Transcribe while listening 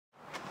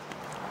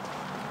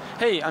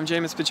Hey, I'm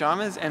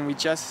JamusPajamas, and we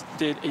just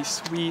did a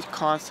sweet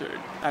concert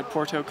at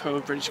Porto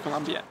Cove, British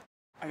Columbia.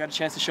 I got a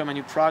chance to show my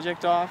new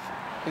project off.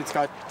 It's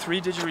got 3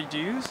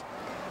 didgeridoos,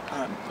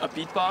 a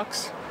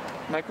beatbox,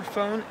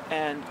 microphone,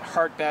 and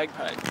heart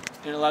bagpipe.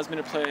 And it allows me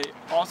to play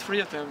all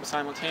 3 of them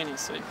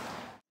simultaneously.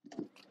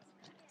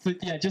 So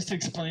yeah, just to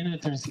explain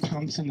it, there's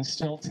pumps in the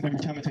stilts, and every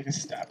time I take a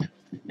step,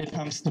 it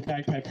pumps the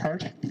bagpipe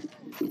heart.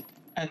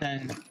 And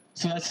then,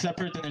 so that's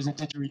separate, then there's a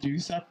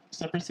didgeridoo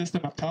separate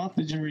system up top.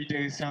 The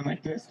didgeridoos sound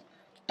like this.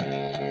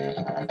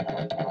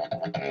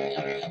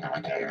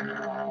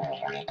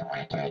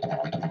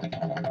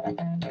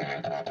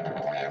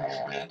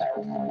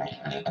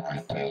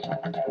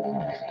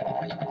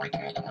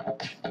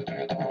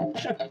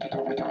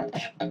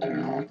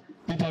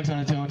 Beatbox on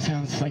its own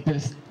sounds like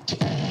this.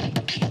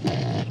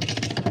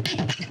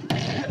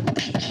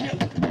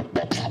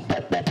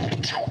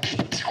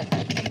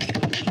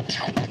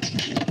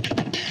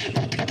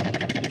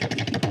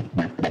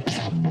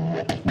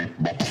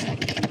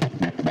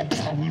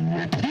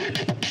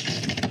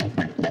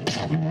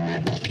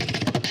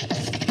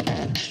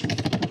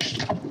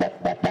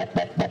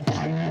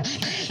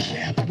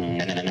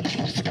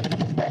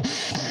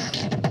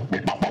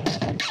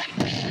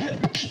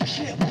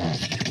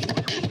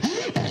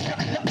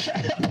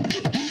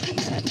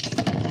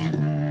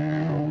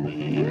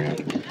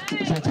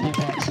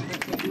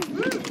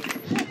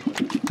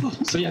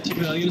 So yeah, take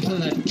it out. You're gonna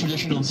play that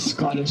traditional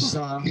Scottish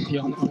song, you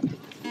all know it.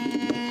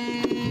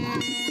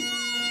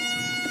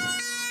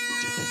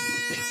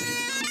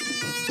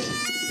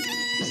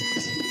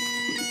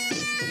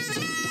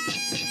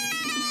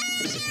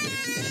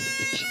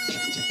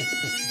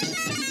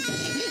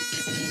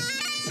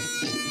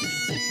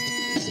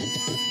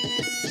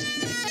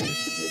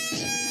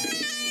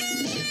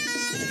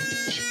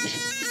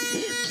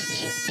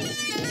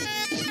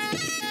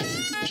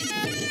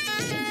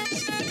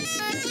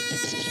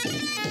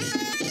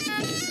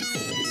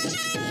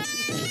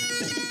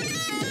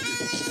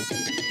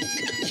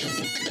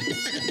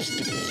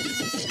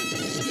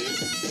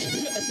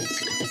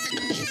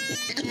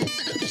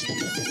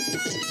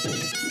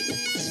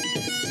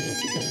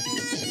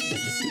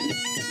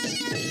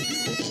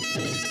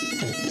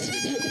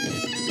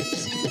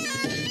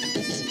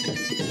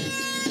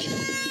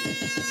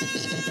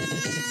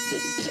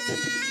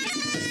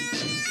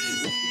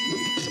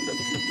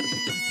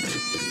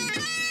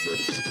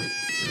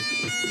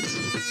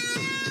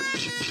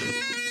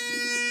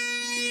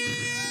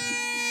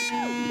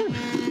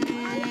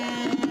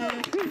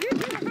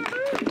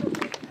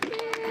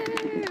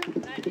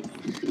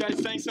 Guys,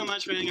 thanks so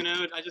much for hanging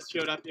out. I just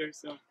showed up here,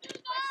 so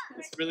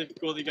it's really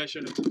cool that you guys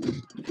showed up.